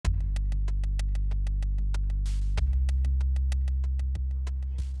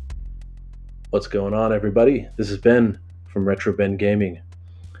What's going on, everybody? This is Ben from Retro Ben Gaming.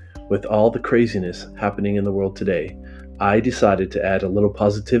 With all the craziness happening in the world today, I decided to add a little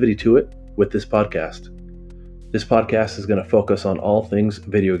positivity to it with this podcast. This podcast is going to focus on all things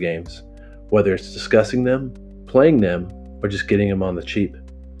video games, whether it's discussing them, playing them, or just getting them on the cheap.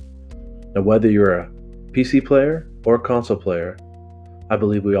 Now, whether you're a PC player or a console player, I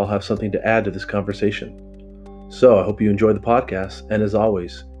believe we all have something to add to this conversation. So I hope you enjoy the podcast, and as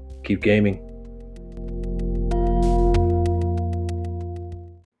always, keep gaming.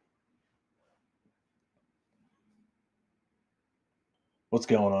 What's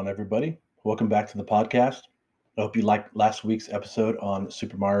going on, everybody? Welcome back to the podcast. I hope you liked last week's episode on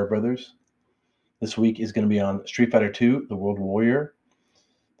Super Mario Brothers. This week is going to be on Street Fighter II, The World Warrior.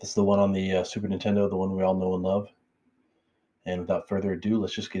 This is the one on the Super Nintendo, the one we all know and love. And without further ado,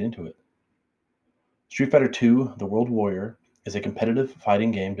 let's just get into it. Street Fighter II, The World Warrior is a competitive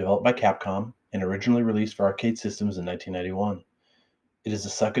fighting game developed by Capcom and originally released for arcade systems in 1991. It is the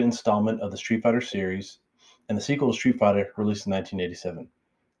second installment of the Street Fighter series and the sequel to Street Fighter, released in 1987,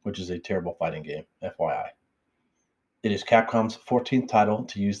 which is a terrible fighting game, FYI. It is Capcom's 14th title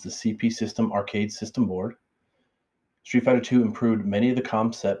to use the CP System arcade system board. Street Fighter II improved many of the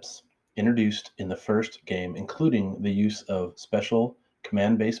concepts introduced in the first game, including the use of special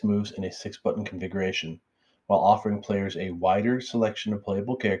command-based moves in a 6-button configuration, while offering players a wider selection of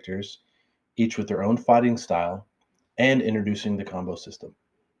playable characters, each with their own fighting style, and introducing the combo system.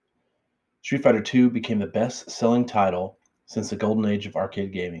 Street Fighter II became the best-selling title since the golden age of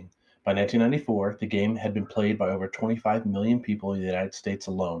arcade gaming. By 1994, the game had been played by over 25 million people in the United States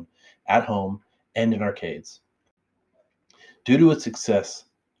alone, at home and in arcades. Due to its success,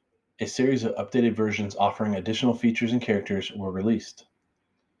 a series of updated versions offering additional features and characters were released.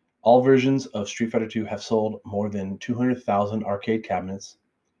 All versions of Street Fighter II have sold more than 200,000 arcade cabinets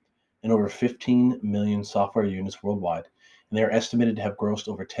and over 15 million software units worldwide, and they are estimated to have grossed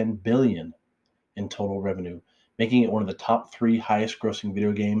over $10 billion in total revenue, making it one of the top 3 highest grossing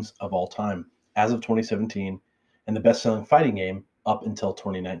video games of all time as of 2017, and the best-selling fighting game up until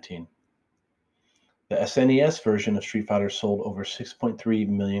 2019. The SNES version of Street Fighter sold over 6.3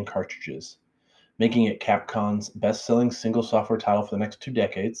 million cartridges, making it Capcom's best-selling single software title for the next 2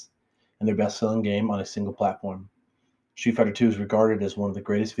 decades, and their best-selling game on a single platform. Street Fighter II is regarded as one of the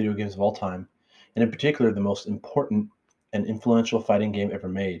greatest video games of all time, and in particular the most important and influential fighting game ever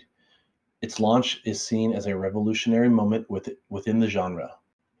made. Its launch is seen as a revolutionary moment within the genre.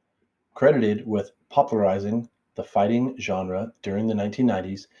 Credited with popularizing the fighting genre during the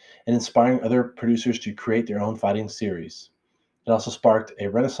 1990s and inspiring other producers to create their own fighting series. It also sparked a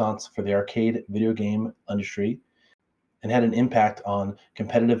renaissance for the arcade video game industry and had an impact on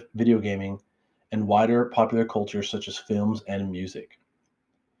competitive video gaming and wider popular culture such as films and music.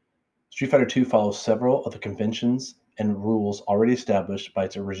 Street Fighter II follows several of the conventions and rules already established by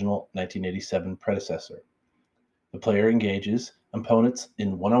its original 1987 predecessor. The player engages opponents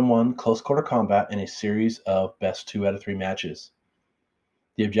in one-on-one close-quarter combat in a series of best 2 out of 3 matches.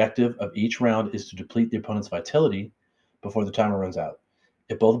 The objective of each round is to deplete the opponent's vitality before the timer runs out.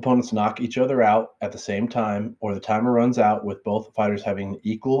 If both opponents knock each other out at the same time, or the timer runs out with both fighters having an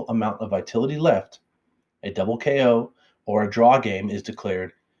equal amount of vitality left, a double KO or a draw game is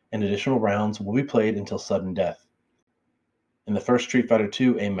declared, and additional rounds will be played until sudden death. In the first Street Fighter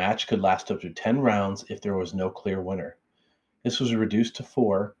II, a match could last up to 10 rounds if there was no clear winner. This was reduced to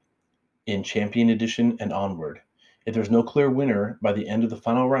 4 in Champion Edition and onward. If there's no clear winner by the end of the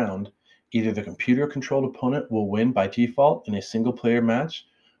final round, either the computer-controlled opponent will win by default in a single-player match,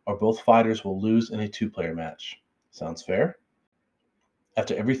 or both fighters will lose in a 2-player match. Sounds fair?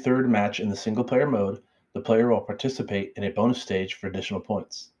 After every third match in the single-player mode, the player will participate in a bonus stage for additional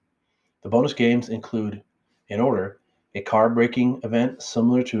points. The bonus games include, in order, a car-breaking event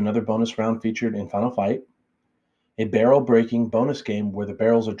similar to another bonus round featured in Final Fight, a barrel-breaking bonus game where the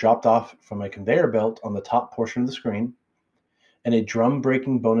barrels are dropped off from a conveyor belt on the top portion of the screen, and a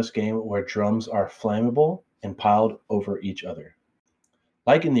drum-breaking bonus game where drums are flammable and piled over each other.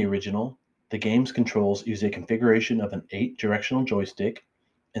 Like in the original, the game's controls use a configuration of an 8-directional joystick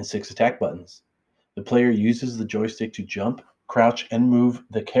and 6 attack buttons. The player uses the joystick to jump, crouch, and move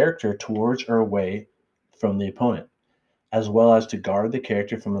the character towards or away from the opponent, as well as to guard the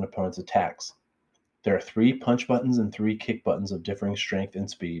character from an opponent's attacks. There are 3 punch buttons and 3 kick buttons of differing strength and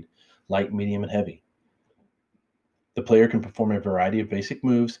speed, light, medium, and heavy. The player can perform a variety of basic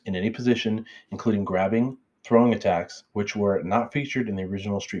moves in any position, including grabbing, throwing attacks, which were not featured in the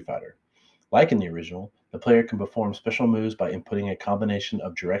original Street Fighter. Like in the original, the player can perform special moves by inputting a combination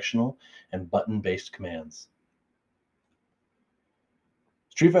of directional and button-based commands.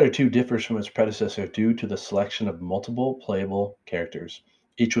 Street Fighter II differs from its predecessor due to the selection of multiple playable characters,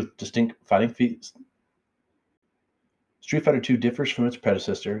 each with distinct fighting feats. Street Fighter II differs from its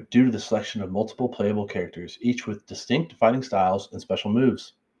predecessor due to the selection of multiple playable characters, each with distinct fighting styles and special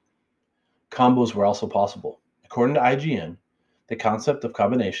moves. Combos were also possible. According to IGN, the concept of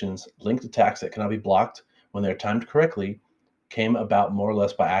combinations, linked attacks that cannot be blocked when they are timed correctly, came about more or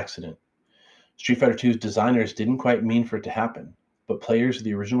less by accident. Street Fighter II's designers didn't quite mean for it to happen, but players of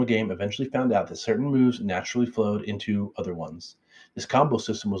the original game eventually found out that certain moves naturally flowed into other ones. This combo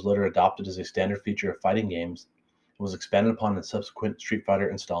system was later adopted as a standard feature of fighting games and was expanded upon in subsequent Street Fighter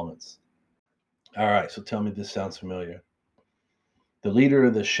installments. Alright, so tell me this sounds familiar. The leader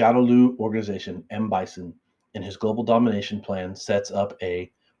of the Shadowloo organization, M. Bison, in his global domination plan sets up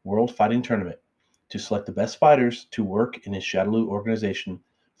a world fighting tournament to select the best fighters to work in his Shadowloo organization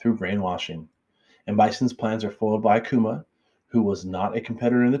through brainwashing. And Bison's plans are foiled by Akuma, who was not a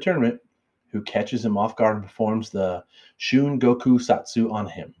competitor in the tournament, who catches him off guard and performs the Shun Goku Satsu on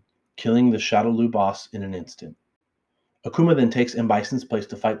him, killing the Shadowloo boss in an instant. Akuma then takes M. Bison's place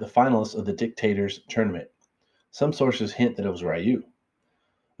to fight the finalists of the Dictator's tournament. Some sources hint that it was Ryu.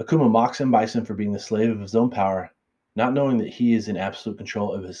 Akuma mocks M. Bison for being the slave of his own power, not knowing that he is in absolute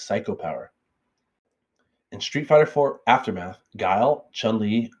control of his psycho power. In Street Fighter IV Aftermath, Guile,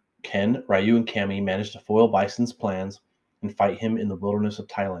 Chun-Li, Ken, Ryu, and Cammy manage to foil Bison's plans and fight him in the wilderness of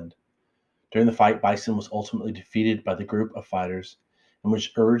Thailand. During the fight, Bison was ultimately defeated by the group of fighters and was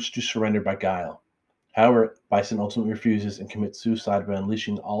urged to surrender by Guile. However, Bison ultimately refuses and commits suicide by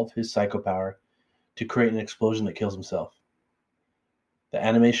unleashing all of his psycho power to create an explosion that kills himself. The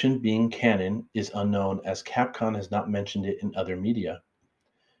animation being canon is unknown as Capcom has not mentioned it in other media.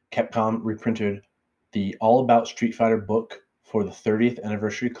 Capcom reprinted the All About Street Fighter book for the 30th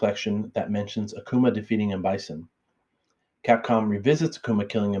anniversary collection that mentions Akuma defeating M. Bison. Capcom revisits Akuma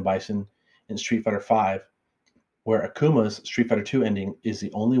killing M. Bison in Street Fighter V, where Akuma's Street Fighter II ending is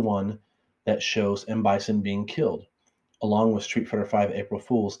the only one that shows M. Bison being killed, along with Street Fighter V April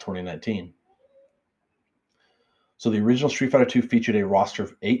Fools 2019. So the original Street Fighter II featured a roster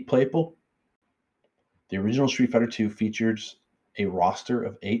of 8 playable. The original Street Fighter II features a roster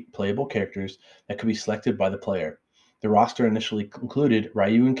of 8 playable characters that could be selected by the player. The roster initially included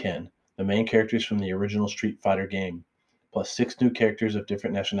Ryu and Ken, the main characters from the original Street Fighter game, plus 6 new characters of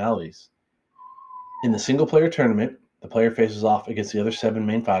different nationalities. In the single-player tournament, the player faces off against the other 7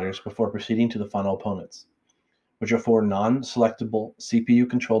 main fighters before proceeding to the final opponents, which are 4 non-selectable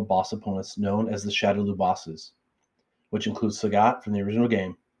CPU-controlled boss opponents known as the Shadowloo bosses, which includes Sagat from the original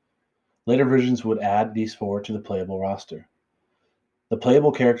game. Later versions would add these 4 to the playable roster. The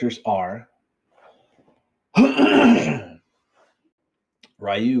playable characters are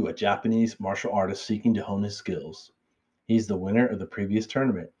Ryu, a Japanese martial artist seeking to hone his skills. He's the winner of the previous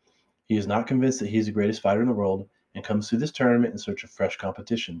tournament. He is not convinced that he's the greatest fighter in the world and comes to this tournament in search of fresh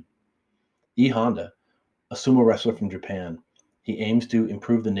competition. E. Honda, a sumo wrestler from Japan. He aims to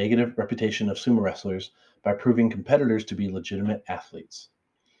improve the negative reputation of sumo wrestlers by proving competitors to be legitimate athletes.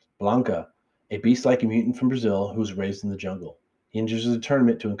 Blanca, a beast-like mutant from Brazil who was raised in the jungle. He enters the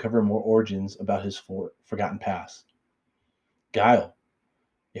tournament to uncover more origins about his forgotten past. Guile,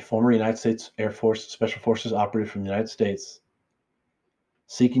 a former United States Air Force Special Forces operative from the United States,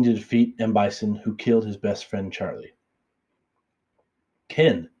 seeking to defeat M. Bison, who killed his best friend Charlie.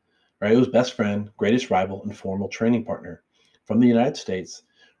 Ken, Ryu's best friend, greatest rival, and former training partner. From the United States,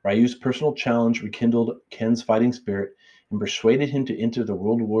 Ryu's personal challenge rekindled Ken's fighting spirit and persuaded him to enter the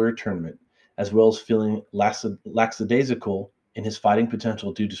World Warrior tournament, as well as feeling lackadaisical in his fighting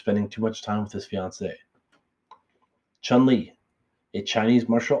potential due to spending too much time with his fiancée. Chun-Li, a Chinese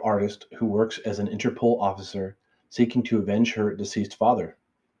martial artist who works as an Interpol officer seeking to avenge her deceased father.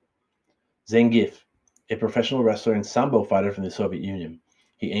 Zangief, a professional wrestler and sambo fighter from the Soviet Union.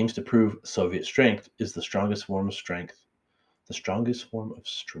 He aims to prove Soviet strength is the strongest form of strength. The strongest form of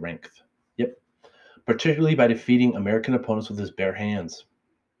strength. Yep. Particularly by defeating American opponents with his bare hands.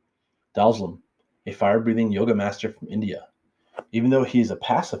 Dalslam, a fire-breathing yoga master from India. Even though he is a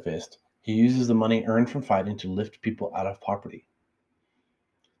pacifist, he uses the money earned from fighting to lift people out of poverty.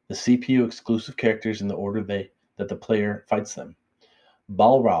 The CPU exclusive characters in the order that the player fights them.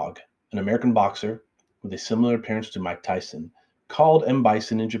 Balrog, an American boxer with a similar appearance to Mike Tyson, called M.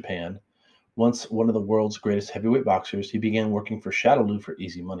 Bison in Japan. Once one of the world's greatest heavyweight boxers, he began working for Shadowloo for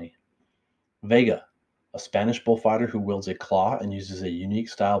easy money. Vega, a Spanish bullfighter who wields a claw and uses a unique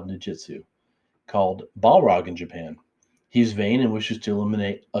style of ninjutsu, called Balrog in Japan. He's vain and wishes to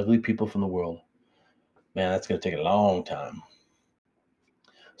eliminate ugly people from the world. Man, that's going to take a long time.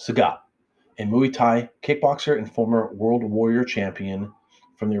 Sagat, a Muay Thai kickboxer and former World Warrior champion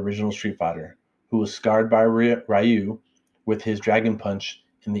from the original Street Fighter, who was scarred by Ryu with his Dragon Punch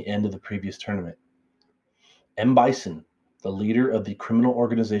in the end of the previous tournament. M. Bison, the leader of the criminal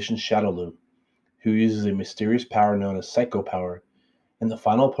organization Shadowloo, who uses a mysterious power known as Psycho Power, and the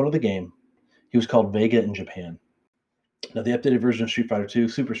final opponent of the game. He was called Vega in Japan. Now, the updated version of Street Fighter II,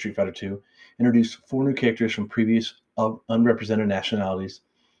 Super Street Fighter II, introduced 4 new characters from previous unrepresented nationalities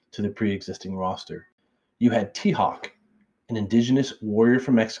to the pre-existing roster. You had T-Hawk, an indigenous warrior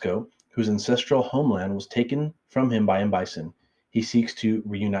from Mexico whose ancestral homeland was taken from him by M. Bison. He seeks to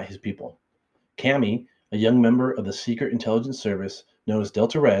reunite his people. Cammy, a young member of the Secret Intelligence Service known as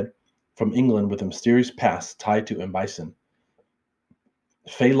Delta Red, from England with a mysterious past tied to M. Bison.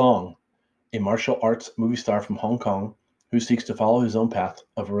 Fei Long, a martial arts movie star from Hong Kong who seeks to follow his own path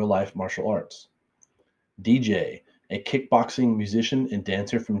of real-life martial arts. DJ, a kickboxing musician and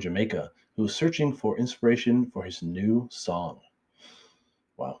dancer from Jamaica who is searching for inspiration for his new song.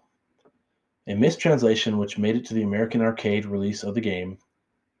 Wow. A mistranslation which made it to the American arcade release of the game.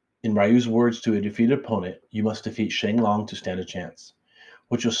 In Ryu's words to a defeated opponent, you must defeat Sheng Long to stand a chance,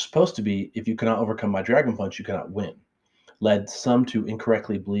 which was supposed to be, if you cannot overcome my Dragon Punch, you cannot win, led some to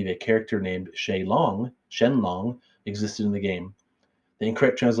incorrectly believe a character named Shen Long, existed in the game. The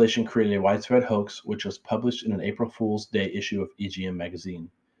incorrect translation created a widespread hoax, which was published in an April Fool's Day issue of EGM magazine.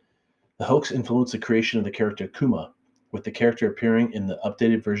 The hoax influenced the creation of the character Kuma, with the character appearing in the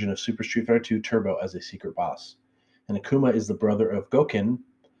updated version of Super Street Fighter II Turbo as a secret boss. And Akuma is the brother of Goken,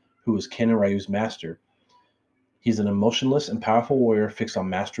 who is Ken and Ryu's master. He's an emotionless and powerful warrior fixed on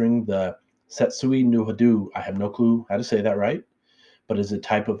mastering the Setsui no Hado. I have no clue how to say that right, but is a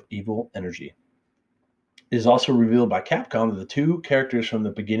type of evil energy. It is also revealed by Capcom that the 2 characters from the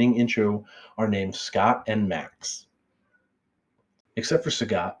beginning intro are named Scott and Max. Except for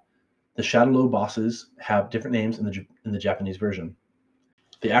Sagat, the Shadowloo bosses have different names in the Japanese version.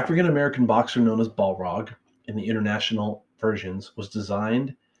 The African-American boxer known as Balrog in the international versions was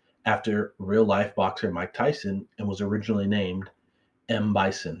designed after real-life boxer Mike Tyson and was originally named M.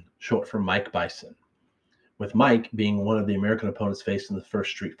 Bison, short for Mike Bison, with Mike being one of the American opponents faced in the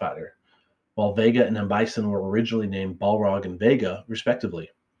first Street Fighter, while Vega and M. Bison were originally named Balrog and Vega, respectively.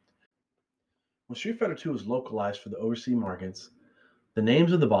 When Street Fighter II was localized for the overseas markets, the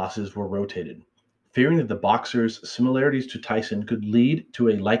names of the bosses were rotated, fearing that the boxers' similarities to Tyson could lead to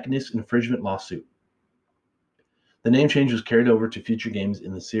a likeness infringement lawsuit. The name change was carried over to future games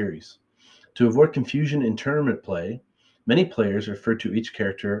in the series. To avoid confusion in tournament play, many players refer to each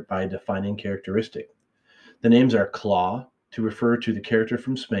character by a defining characteristic. The names are Claw, to refer to the character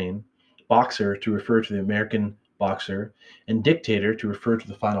from Spain, Boxer, to refer to the American boxer, and Dictator, to refer to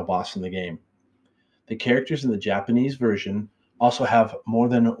the final boss in the game. The characters in the Japanese version also have more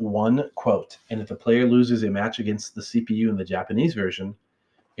than one quote, and if the player loses a match against the CPU in the Japanese version,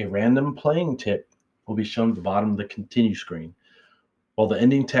 a random playing tip will be shown at the bottom of the continue screen. While the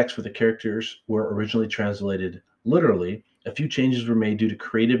ending text for the characters were originally translated literally, a few changes were made due to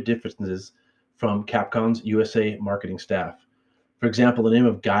creative differences from Capcom's USA marketing staff. For example, the name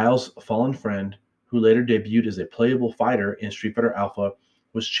of Guile's fallen friend, who later debuted as a playable fighter in Street Fighter Alpha,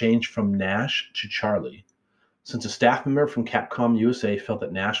 was changed from Nash to Charlie, since a staff member from Capcom USA felt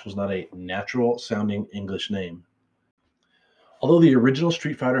that Nash was not a natural-sounding English name. Although the original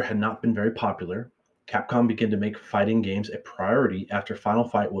Street Fighter had not been very popular, Capcom began to make fighting games a priority after Final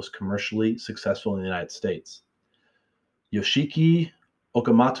Fight was commercially successful in the United States. Yoshiki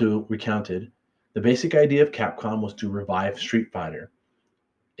Okamoto recounted, "The basic idea of Capcom was to revive Street Fighter,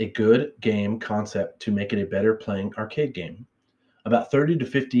 a good game concept to make it a better playing arcade game. About 30 to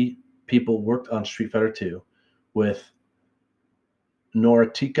 50 people worked on Street Fighter II, with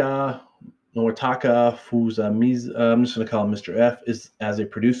Noritaka Fusamizu, I'm just going to call him Mr. F, as a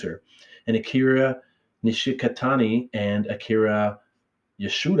producer, and Akira Nishikatani and Akira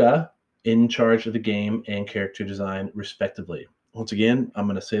Yasuda in charge of the game and character design, respectively." Once again, I'm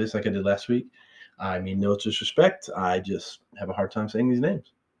going to say this like I did last week. I mean no disrespect. I just have a hard time saying these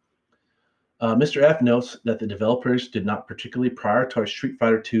names. Mr. F notes that the developers did not particularly prioritize Street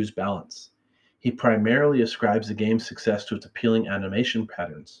Fighter II's balance. He primarily ascribes the game's success to its appealing animation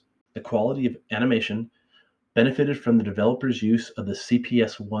patterns. The quality of animation benefited from the developers' use of the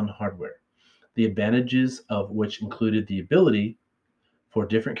CPS-1 hardware, the advantages of which included the ability for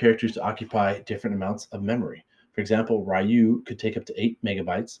different characters to occupy different amounts of memory. For example, Ryu could take up to 8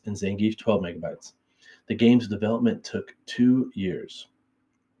 megabytes and Zangief 12 megabytes. The game's development took 2 years.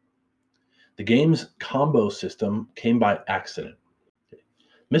 The game's combo system came by accident.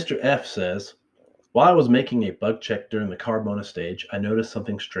 Mr. F says, "While I was making a bug check during the car bonus stage, I noticed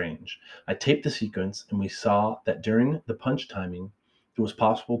something strange. I taped the sequence, and we saw that during the punch timing, it it was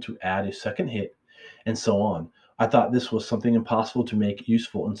possible to add a second hit, and so on. I thought this was something impossible to make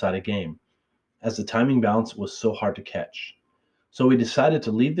useful inside a game, as the timing balance was so hard to catch. So we decided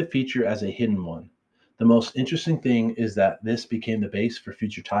to leave the feature as a hidden one. The most interesting thing is that this became the base for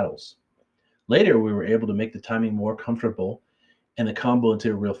future titles. Later, we were able to make the timing more comfortable and the combo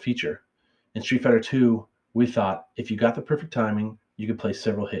into a real feature. In Street Fighter II, we thought if you got the perfect timing, you could place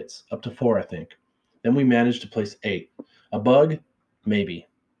several hits, up to 4, I think. Then we managed to place 8. A bug? Maybe.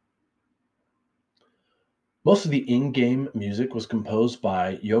 Most of the in-game music was composed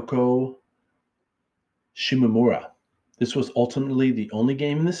by Yoko Shimomura. This was ultimately the only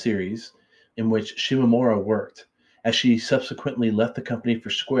game in the series in which Shimomura worked, as she subsequently left the company for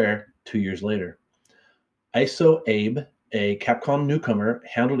Square 2 years later. ISO Abe, a Capcom newcomer,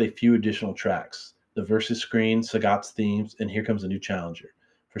 handled a few additional tracks, the Versus screen, Sagat's themes, and Here Comes a New Challenger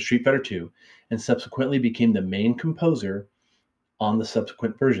for Street Fighter II, and subsequently became the main composer on the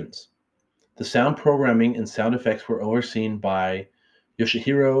subsequent versions. The sound programming and sound effects were overseen by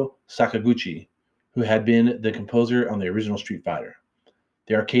Yoshihiro Sakaguchi, who had been the composer on the original Street Fighter.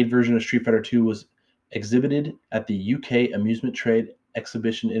 The arcade version of Street Fighter II was exhibited at the UK Amusement Trade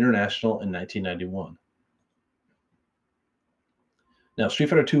Exhibition International in 1991. Now, Street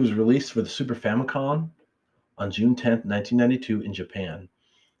Fighter II was released for the Super Famicom on June 10, 1992 in Japan,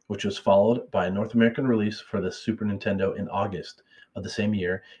 which was followed by a North American release for the Super Nintendo in August of the same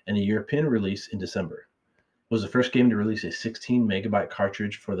year and a European release in December. It was the first game to release a 16 megabyte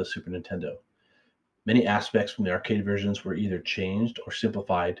cartridge for the Super Nintendo. Many aspects from the arcade versions were either changed or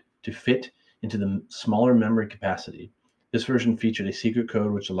simplified to fit into the smaller memory capacity. This version featured a secret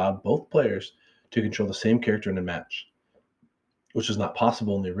code which allowed both players to control the same character in a match, which was not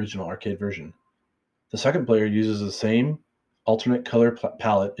possible in the original arcade version. The second player uses the same alternate color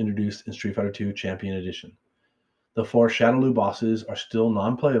palette introduced in Street Fighter II Champion Edition. The 4 Shadowloo bosses are still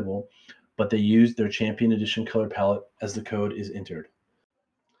non-playable, but they use their Champion Edition color palette as the code is entered.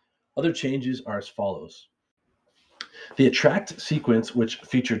 Other changes are as follows. The attract sequence, which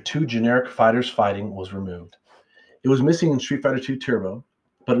featured 2 generic fighters fighting, was removed. It was missing in Street Fighter II Turbo,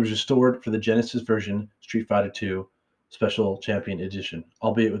 but it was restored for the Genesis version Street Fighter II Special Champion Edition,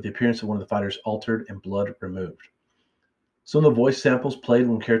 albeit with the appearance of one of the fighters altered and blood removed. Some of the voice samples played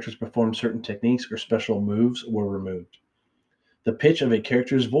when characters performed certain techniques or special moves were removed. The pitch of a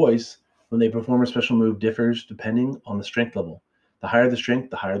character's voice when they perform a special move differs depending on the strength level. The higher the strength,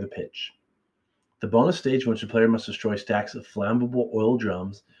 the higher the pitch. The bonus stage in which the player must destroy stacks of flammable oil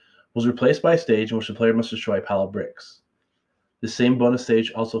drums was replaced by a stage in which the player must destroy a pile of bricks. This same bonus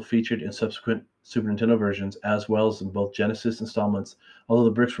stage also featured in subsequent Super Nintendo versions, as well as in both Genesis installments, although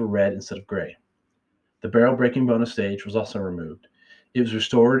the bricks were red instead of gray. The barrel breaking bonus stage was also removed. It was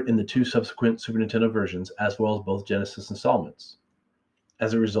restored in the 2 subsequent Super Nintendo versions, as well as both Genesis installments.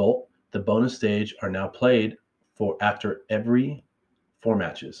 As a result, the bonus stage are now played for after every 4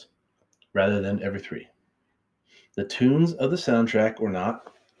 matches, rather than every 3. The tunes of the soundtrack were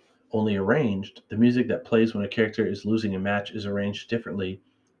not only arranged, the music that plays when a character is losing a match is arranged differently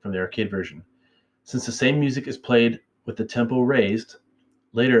from the arcade version. Since the same music is played with the tempo raised,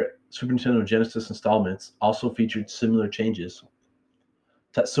 later Super Nintendo Genesis installments also featured similar changes.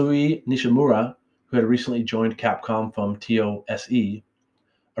 Tatsui Nishimura, who had recently joined Capcom from TOSE,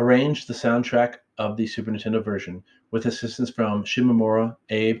 arranged the soundtrack of the Super Nintendo version with assistance from Shimomura,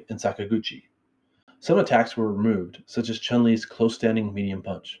 Abe, and Sakaguchi. Some attacks were removed, such as Chun-Li's close-standing medium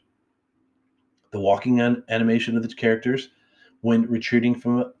punch. The walking animation of the characters when retreating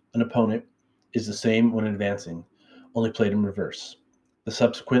from an opponent is the same when advancing, only played in reverse. The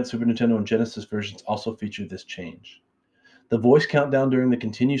subsequent Super Nintendo and Genesis versions also featured this change. The voice countdown during the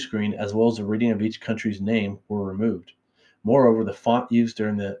continue screen, as well as the reading of each country's name, were removed. Moreover, the font used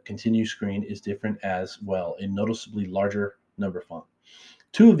during the continue screen is different as well, a noticeably larger number font.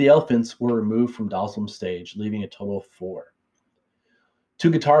 2 of the elephants were removed from Dhalsim's stage, leaving a total of 4. 2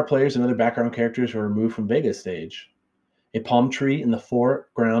 guitar players and other background characters were removed from Vega's stage. A palm tree in the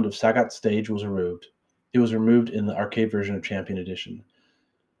foreground of Sagat's stage was removed. It was removed in the arcade version of Champion Edition.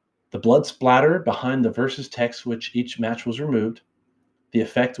 The blood splatter behind the versus text which each match was removed. The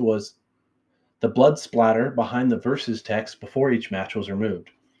effect was the blood splatter behind the versus text before each match was removed.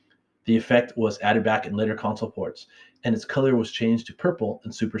 The effect was added back in later console ports, and its color was changed to purple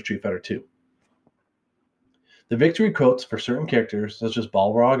in Super Street Fighter II. The victory quotes for certain characters, such as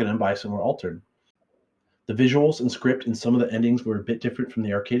Balrog and M. Bison, were altered. The visuals and script in some of the endings were a bit different from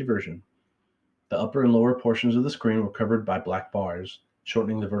the arcade version. The upper and lower portions of the screen were covered by black bars,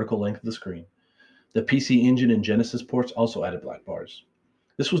 shortening the vertical length of the screen. The PC Engine and Genesis ports also added black bars.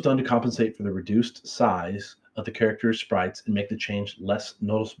 This was done to compensate for the reduced size of the character's sprites and make the change less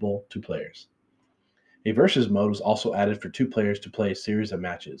noticeable to players. A versus mode was also added for two players to play a series of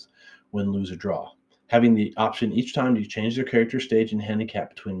matches, win, lose, or draw, having the option each time to change their character stage and handicap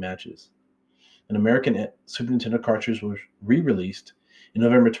between matches. An American Super Nintendo cartridge was re-released in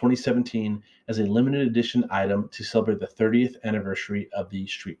November 2017 as a limited edition item to celebrate the 30th anniversary of the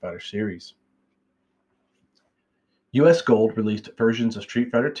Street Fighter series. US Gold released versions of Street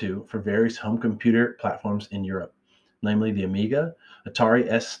Fighter II for various home computer platforms in Europe, namely the Amiga,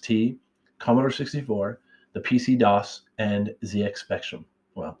 Atari ST, Commodore 64, the PC-DOS, and ZX Spectrum.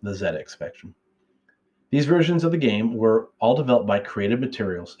 Well, the ZX Spectrum. These versions of the game were all developed by Creative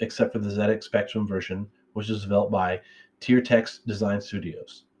Materials, except for the ZX Spectrum version, which was developed by Tiertex Design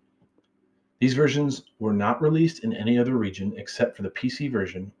Studios. These versions were not released in any other region except for the PC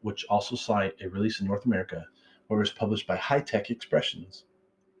version, which also saw a release in North America, where it was published by High-Tech Expressions.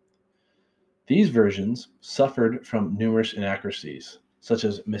 These versions suffered from numerous inaccuracies, such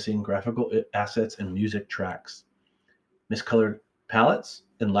as missing graphical assets and music tracks, miscolored palettes,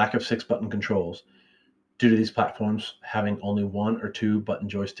 and lack of 6-button controls, due to these platforms having only 1 or 2 button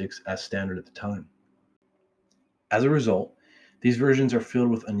joysticks as standard at the time. As a result, these versions are filled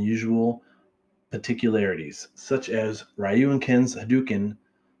with unusual particularities, such as Ryu and Ken's Hadouken,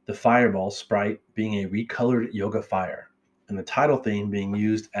 the fireball sprite being a recolored Yoga Fire, and the title theme being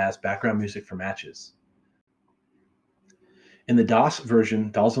used as background music for matches. In the DOS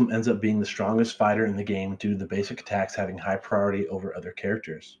version, Dalsum ends up being the strongest fighter in the game due to the basic attacks having high priority over other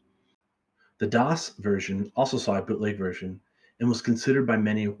characters. The DOS version also saw a bootleg version and was considered by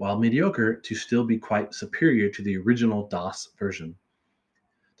many, while mediocre, to still be quite superior to the original DOS version.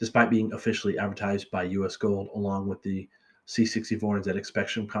 Despite being officially advertised by US Gold along with the C64 and ZX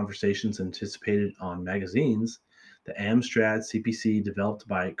Spectrum conversations anticipated on magazines, the Amstrad CPC developed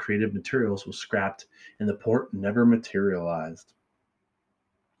by Creative Materials was scrapped and the port never materialized.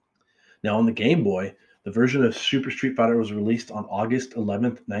 Now on the Game Boy, the version of Super Street Fighter was released on August 11,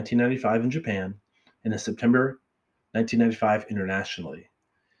 1995 in Japan, and in September 1995 internationally.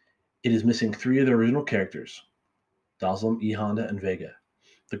 It is missing 3 of the original characters, Dalsum, E. Honda, and Vega.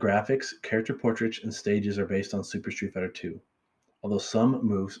 The graphics, character portraits, and stages are based on Super Street Fighter II, although some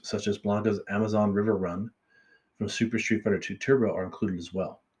moves, such as Blanca's Amazon River Run from Super Street Fighter II Turbo, are included as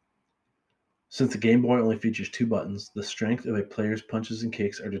well. Since the Game Boy only features 2 buttons, the strength of a player's punches and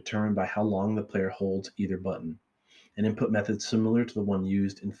kicks are determined by how long the player holds either button, an input method similar to the one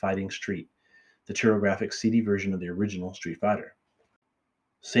used in Fighting Street, the TurboGrafx CD version of the original Street Fighter.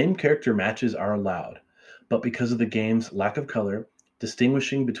 Same character matches are allowed, but because of the game's lack of color,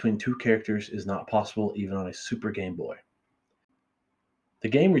 distinguishing between 2 characters is not possible even on a Super Game Boy. The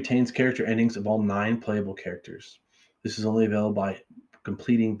game retains character endings of all 9 playable characters. This is only available by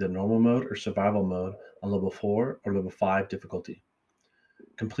completing the normal mode or survival mode on level 4 or level 5 difficulty.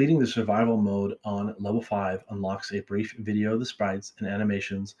 Completing the survival mode on level 5 unlocks a brief video of the sprites and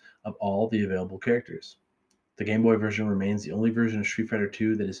animations of all the available characters. The Game Boy version remains the only version of Street Fighter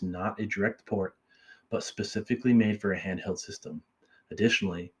II that is not a direct port, but specifically made for a handheld system.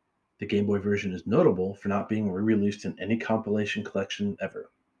 Additionally, the Game Boy version is notable for not being re-released in any compilation collection ever.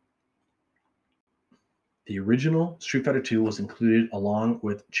 The original Street Fighter II was included along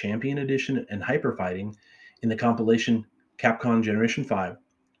with Champion Edition and Hyper Fighting in the compilation Capcom Generation 5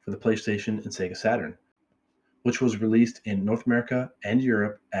 for the PlayStation and Sega Saturn, which was released in North America and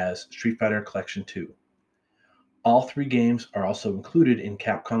Europe as Street Fighter Collection 2. All 3 games are also included in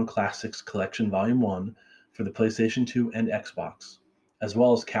Capcom Classics Collection Volume 1 for the PlayStation 2 and Xbox, as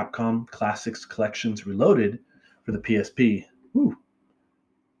well as Capcom Classics Collections Reloaded for the PSP. Woo.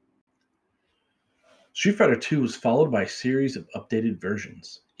 Street Fighter II was followed by a series of updated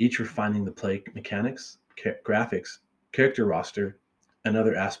versions, each refining the play mechanics, graphics, character roster, and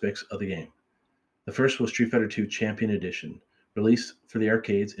other aspects of the game. The first was Street Fighter II Champion Edition, released for the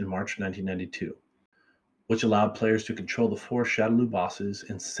arcades in March 1992, which allowed players to control the 4 Shadaloo bosses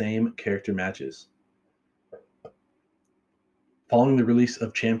in same character matches. Following the release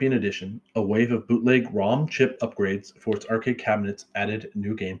of Champion Edition, a wave of bootleg ROM chip upgrades for its arcade cabinets added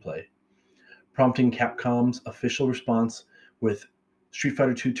new gameplay, prompting Capcom's official response with Street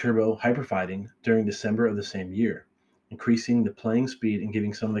Fighter II Turbo Hyper Fighting during December of the same year, increasing the playing speed and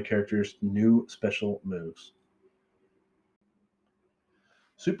giving some of the characters new special moves.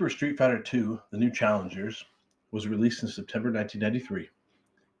 Super Street Fighter II: The New Challengers was released in September 1993,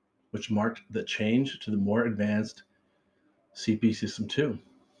 which marked the change to the more advanced CP System 2,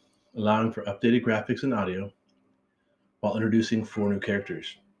 allowing for updated graphics and audio, while introducing 4 new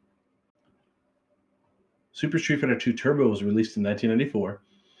characters. Super Street Fighter II Turbo was released in 1994,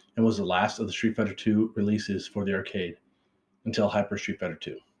 and was the last of the Street Fighter II releases for the arcade until Hyper Street Fighter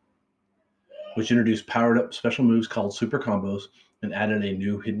II, which introduced powered-up special moves called Super Combos and added a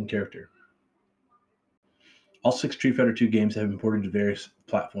new hidden character. All 6 Street Fighter II games have been ported to various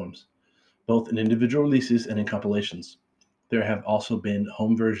platforms, both in individual releases and in compilations. There have also been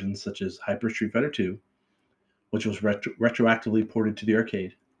home versions such as Hyper Street Fighter II, which was retroactively ported to the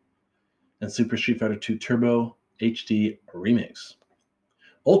arcade, and Super Street Fighter II Turbo HD Remix.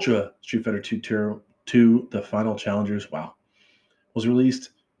 Ultra Street Fighter II The Final Challengers, was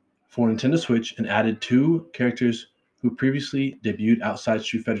released for Nintendo Switch and added 2 characters who previously debuted outside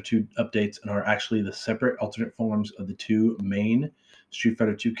Street Fighter II updates and are actually the separate alternate forms of the 2 main Street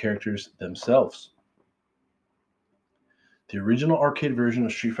Fighter II characters themselves. The original arcade version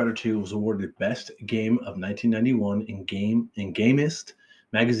of Street Fighter II was awarded Best Game of 1991 in Gamist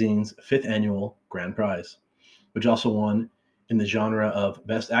magazine's 5th annual grand prize, which also won in the genre of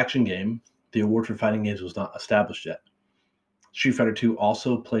Best Action Game. The award for fighting games was not established yet. Street Fighter II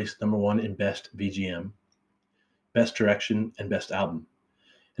also placed number 1 in Best BGM, Best Direction, and Best Album,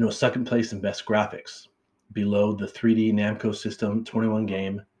 and was second place in Best Graphics, below the 3D Namco System 21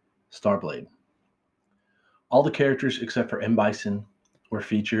 game Starblade. All the characters except for M. Bison were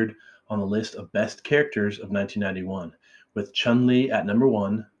featured on the list of Best Characters of 1991, with Chun-Li at number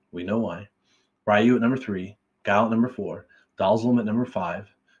 1, we know why, Ryu at number 3, Guile at number 4, Dhalsim at number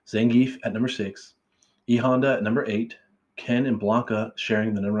 5, Zangief at number 6, E. Honda at number 8, Ken and Blanca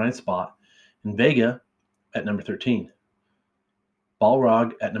sharing the number 9 spot, and Vega at number 13,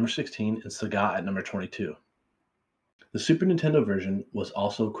 Balrog at number 16, and Sagat at number 22. The Super Nintendo version was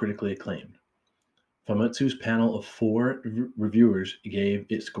also critically acclaimed. Famitsu's panel of 4 reviewers gave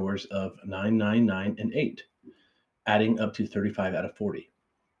it scores of 9, 9, 9, and 8, adding up to 35 out of 40.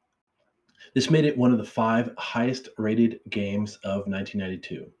 This made it one of the 5 highest-rated games of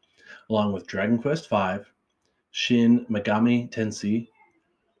 1992, along with Dragon Quest V, Shin Megami Tensei,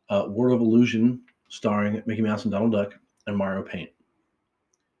 World of Illusion starring Mickey Mouse and Donald Duck, and Mario Paint.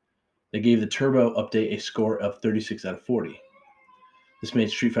 They gave the Turbo update a score of 36 out of 40. This made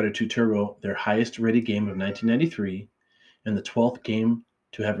Street Fighter II Turbo their highest-rated game of 1993 and the 12th game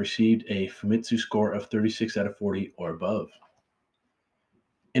to have received a Famitsu score of 36 out of 40 or above.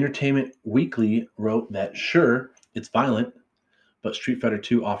 Entertainment Weekly wrote that, sure, it's violent, but Street Fighter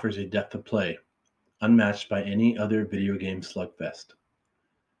II offers a depth of play unmatched by any other video game slugfest.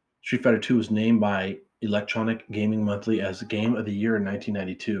 Street Fighter II was named by Electronic Gaming Monthly as Game of the Year in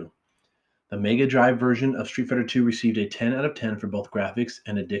 1992. The Mega Drive version of Street Fighter II received a 10 out of 10 for both graphics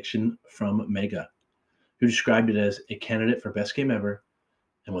and addiction from Mega, who described it as a candidate for best game ever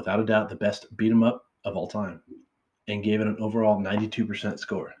and without a doubt the best beat-em-up of all time, and gave it an overall 92%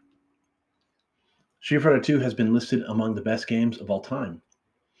 score. Street Fighter II has been listed among the best games of all time.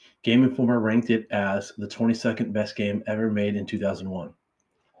 Game Informer ranked it as the 22nd best game ever made in 2001.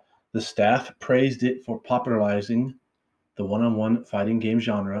 The staff praised it for popularizing the one-on-one fighting game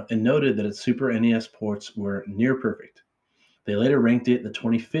genre and noted that its Super NES ports were near perfect. They later ranked it the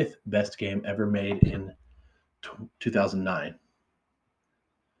 25th best game ever made in 2009.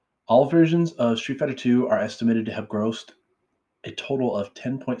 All versions of Street Fighter II are estimated to have grossed a total of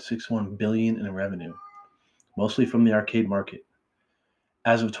 $10.61 billion in revenue, mostly from the arcade market.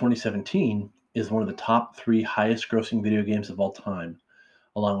 As of 2017, it is one of the top 3 highest-grossing video games of all time,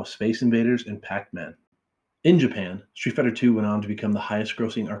 along with Space Invaders and Pac-Man. In Japan, Street Fighter II went on to become the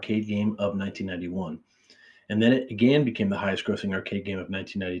highest-grossing arcade game of 1991, and then it again became the highest-grossing arcade game of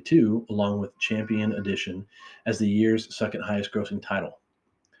 1992, along with Champion Edition as the year's second highest-grossing title.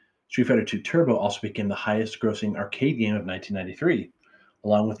 Street Fighter II Turbo also became the highest-grossing arcade game of 1993,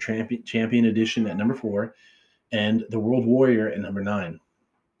 along with Champion Edition at number 4 and The World Warrior at number 9.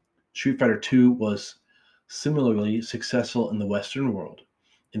 Street Fighter II was similarly successful in the Western world.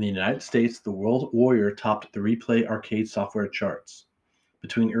 In the United States, The World Warrior topped the Replay arcade software charts.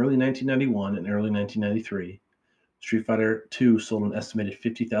 Between early 1991 and early 1993, Street Fighter II sold an estimated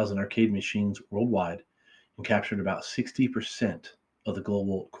 50,000 arcade machines worldwide and captured about 60% of the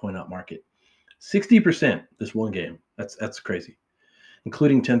global coin-op market. 60%, this one game. That's crazy.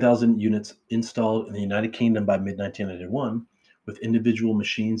 Including 10,000 units installed in the United Kingdom by mid-1991, with individual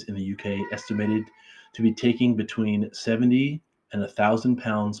machines in the UK estimated to be taking between 70 and 1,000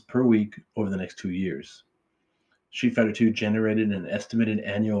 pounds per week over the next 2 years. Street Fighter II generated an estimated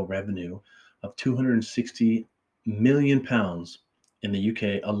annual revenue of £260 million in the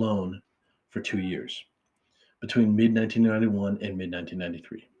UK alone for 2 years, between mid-1991 and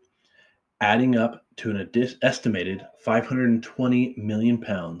mid-1993, adding up to an estimated £520 million,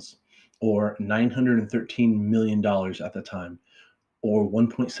 or $913 million at the time, or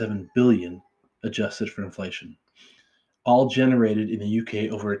 1.7 billion adjusted for inflation, all generated in the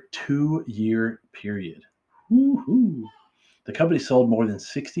UK over a 2-year period. Woo-hoo. The company sold more than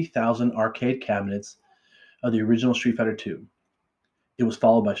 60,000 arcade cabinets of the original Street Fighter II. It was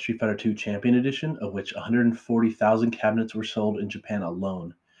followed by Street Fighter II Champion Edition, of which 140,000 cabinets were sold in Japan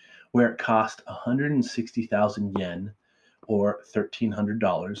alone, where it cost 160,000 yen, or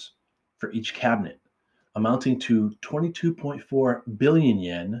 $1,300, for each cabinet, amounting to 22.4 billion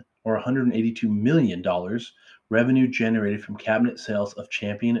yen, or $182 million, revenue generated from cabinet sales of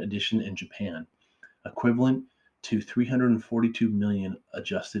Champion Edition in Japan, equivalent to 342 million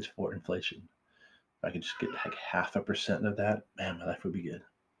adjusted for inflation. If I could just get like 0.5% of that, man, my life would be good.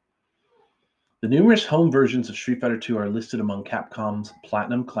 The numerous home versions of Street Fighter II are listed among Capcom's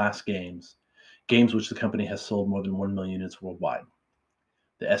Platinum Class games which the company has sold more than 1 million units worldwide.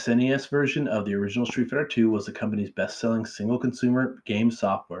 The SNES version of the original Street Fighter II was the company's best-selling single consumer game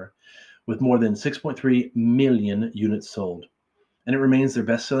software, with more than 6.3 million units sold, and it remains their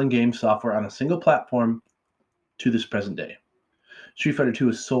best-selling game software on a single platform to this present day. Street Fighter II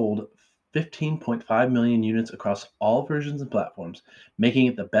has sold 15.5 million units across all versions and platforms, making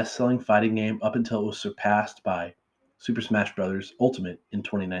it the best-selling fighting game up until it was surpassed by Super Smash Bros. Ultimate in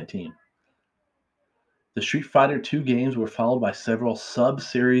 2019. The Street Fighter II games were followed by several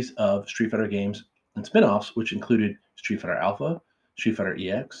sub-series of Street Fighter games and spin-offs, which included Street Fighter Alpha, Street Fighter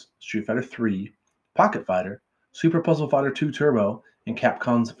EX, Street Fighter III, Pocket Fighter, Super Puzzle Fighter 2 Turbo, and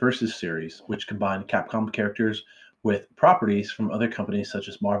Capcom's Versus series, which combined Capcom characters with properties from other companies such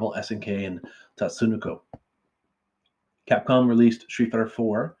as Marvel, SNK, and Tatsunoko. Capcom released Street Fighter IV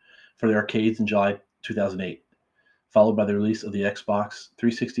for the arcades in July 2008, followed by the release of the Xbox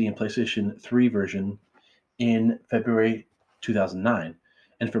 360 and PlayStation 3 version in February 2009,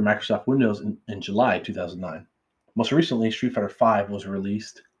 and for Microsoft Windows in July 2009. Most recently, Street Fighter V was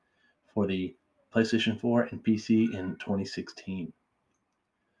released for the PlayStation 4 and PC in 2016.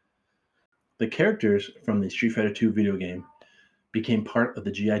 The characters from the Street Fighter II video game became part of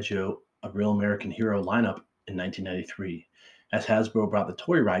the G.I. Joe, A Real American Hero lineup in 1993, as Hasbro brought the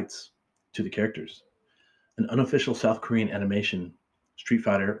toy rights to the characters. An unofficial South Korean animation, Street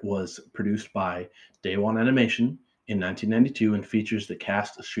Fighter was produced by Day-One Animation in 1992 and features the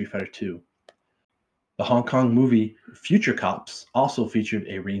cast of Street Fighter II. The Hong Kong movie Future Cops also featured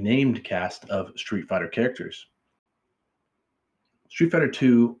a renamed cast of Street Fighter characters. Street Fighter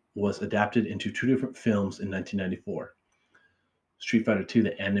II was adapted into 2 different films in 1994. Street Fighter II,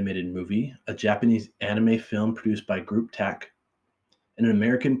 the animated movie, a Japanese anime film produced by Group TAC, and an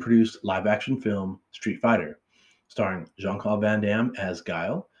American-produced live-action film, Street Fighter, starring Jean-Claude Van Damme as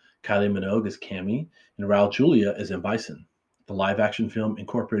Guile, Kylie Minogue as Cammy, and Raul Julia as M. Bison. The live-action film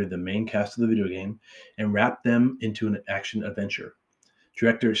incorporated the main cast of the video game and wrapped them into an action-adventure.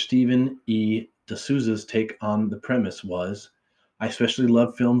 Director Stephen E. D'Souza's take on the premise was, "I especially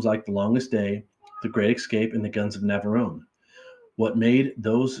love films like The Longest Day, The Great Escape, and The Guns of Navarone. What made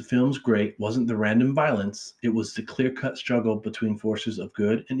those films great wasn't the random violence, it was the clear-cut struggle between forces of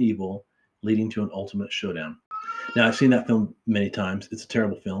good and evil, leading to an ultimate showdown." Now, I've seen that film many times. It's a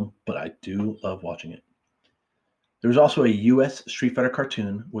terrible film, but I do love watching it. There was also a U.S. Street Fighter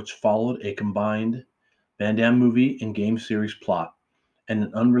cartoon, which followed a combined Van Damme movie and game series plot, and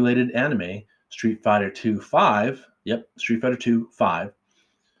an unrelated anime, Street Fighter II 5, Street Fighter II 5,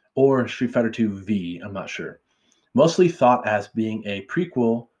 or Street Fighter II V, I'm not sure, mostly thought as being a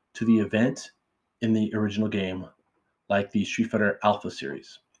prequel to the event in the original game, like the Street Fighter Alpha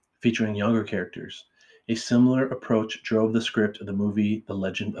series, featuring younger characters. A similar approach drove the script of the movie The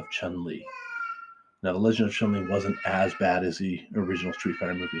Legend of Chun-Li. Now, The Legend of Chun-Li wasn't as bad as the original Street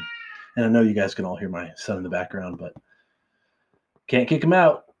Fighter movie. And I know you guys can all hear my son in the background, but can't kick him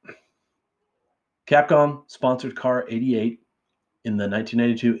out. Capcom sponsored Car 88 in the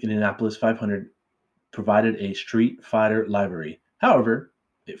 1992 Indianapolis 500, provided a Street Fighter library. However,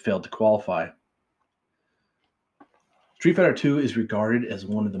 it failed to qualify. Street Fighter II is regarded as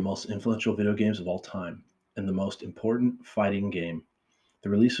one of the most influential video games of all time and the most important fighting game. The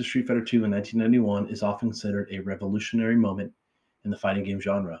release of Street Fighter II in 1991 is often considered a revolutionary moment in the fighting game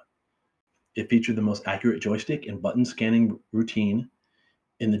genre. It featured the most accurate joystick and button scanning routine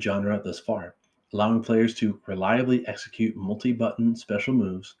in the genre thus far, allowing players to reliably execute multi-button special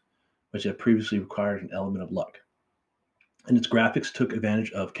moves, which had previously required an element of luck. And its graphics took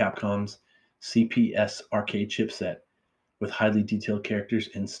advantage of Capcom's CPS arcade chipset with highly detailed characters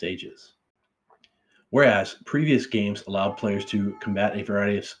and stages. Whereas previous games allowed players to combat a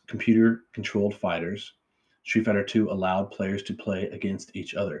variety of computer-controlled fighters, Street Fighter II allowed players to play against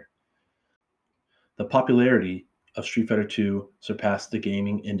each other. The popularity of Street Fighter II surpassed the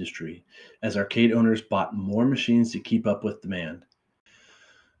gaming industry, as arcade owners bought more machines to keep up with demand.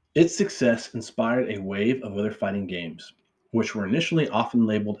 Its success inspired a wave of other fighting games, which were initially often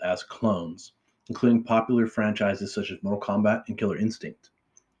labeled as clones, including popular franchises such as Mortal Kombat and Killer Instinct.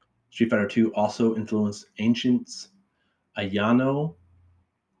 Street Fighter II also influenced Ancient's Ayano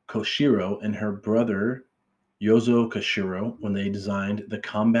Koshiro and her brother Yozo Koshiro when they designed the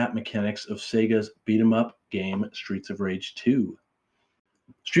combat mechanics of Sega's beat-em-up game Streets of Rage 2.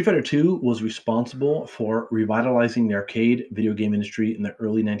 Street Fighter II was responsible for revitalizing the arcade video game industry in the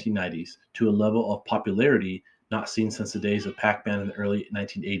early 1990s to a level of popularity not seen since the days of Pac-Man in the early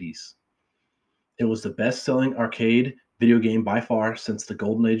 1980s. It was the best-selling arcade video game by far since the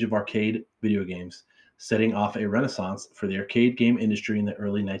golden age of arcade video games, setting off a renaissance for the arcade game industry in the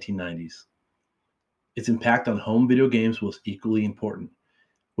early 1990s. Its impact on home video games was equally important,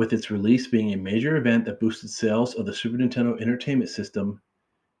 with its release being a major event that boosted sales of the Super Nintendo Entertainment System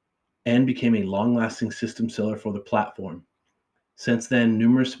and became a long-lasting system seller for the platform. Since then,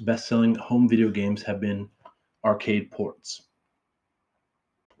 numerous best-selling home video games have been arcade ports.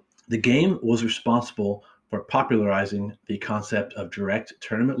 The game was responsible for popularizing the concept of direct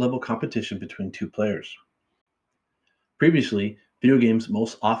tournament-level competition between two players. Previously, video games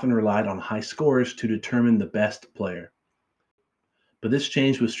most often relied on high scores to determine the best player. But this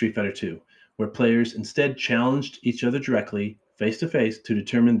changed with Street Fighter II, where players instead challenged each other directly, face-to-face, to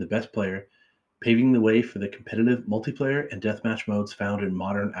determine the best player, paving the way for the competitive multiplayer and deathmatch modes found in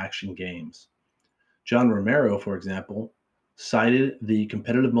modern action games. John Romero, for example, cited the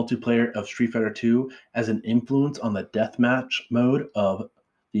competitive multiplayer of Street Fighter II as an influence on the deathmatch mode of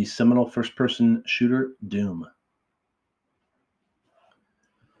the seminal first-person shooter Doom.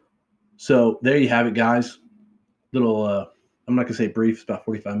 So there you have it, guys. Little, I'm not going to say brief, it's about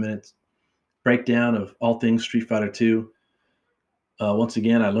 45 minutes. Breakdown of all things Street Fighter II. Once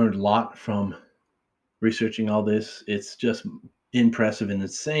again, I learned a lot from researching all this. It's just impressive and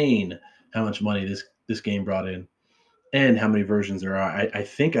insane how much money this game brought in and how many versions there are. I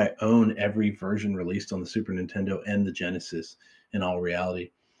think I own every version released on the Super Nintendo and the Genesis in all reality.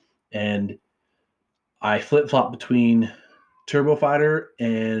 And I flip-flop between Turbo Fighter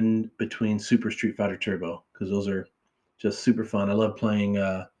and between Super Street Fighter Turbo because those are just super fun. I love playing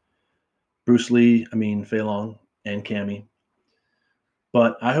Fei Long, and Cammy.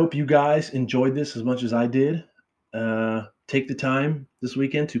 But I hope you guys enjoyed this as much as I did. Take the time this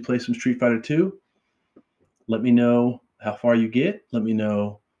weekend to play some Street Fighter 2. Let me know how far you get. Let me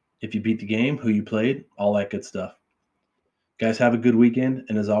know if you beat the game, who you played, all that good stuff. Guys, have a good weekend.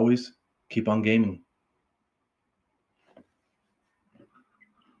 And as always, keep on gaming.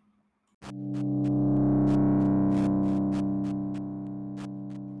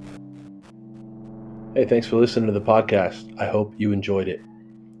 Hey, thanks for listening to the podcast. I hope you enjoyed it.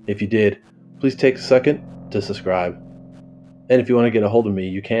 If you did, please take a second to subscribe. And if you want to get a hold of me,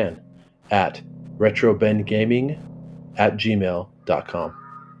 you can at retrobendgaming@gmail.com.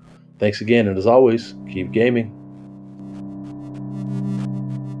 Thanks again, and as always, keep gaming.